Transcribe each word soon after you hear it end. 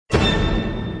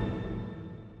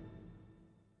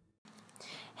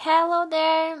Hello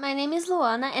there, my name is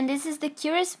Luana and this is The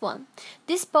Curious One.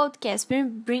 This podcast will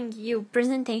bring you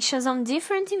presentations on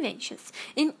different inventions.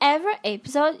 In every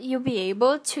episode, you'll be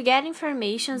able to get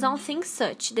information on things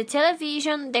such the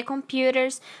television, the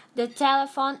computers, the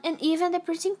telephone, and even the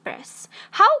printing press.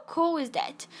 How cool is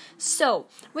that? So,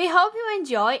 we hope you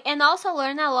enjoy and also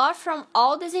learn a lot from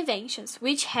all these inventions,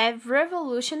 which have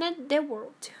revolutionized the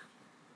world.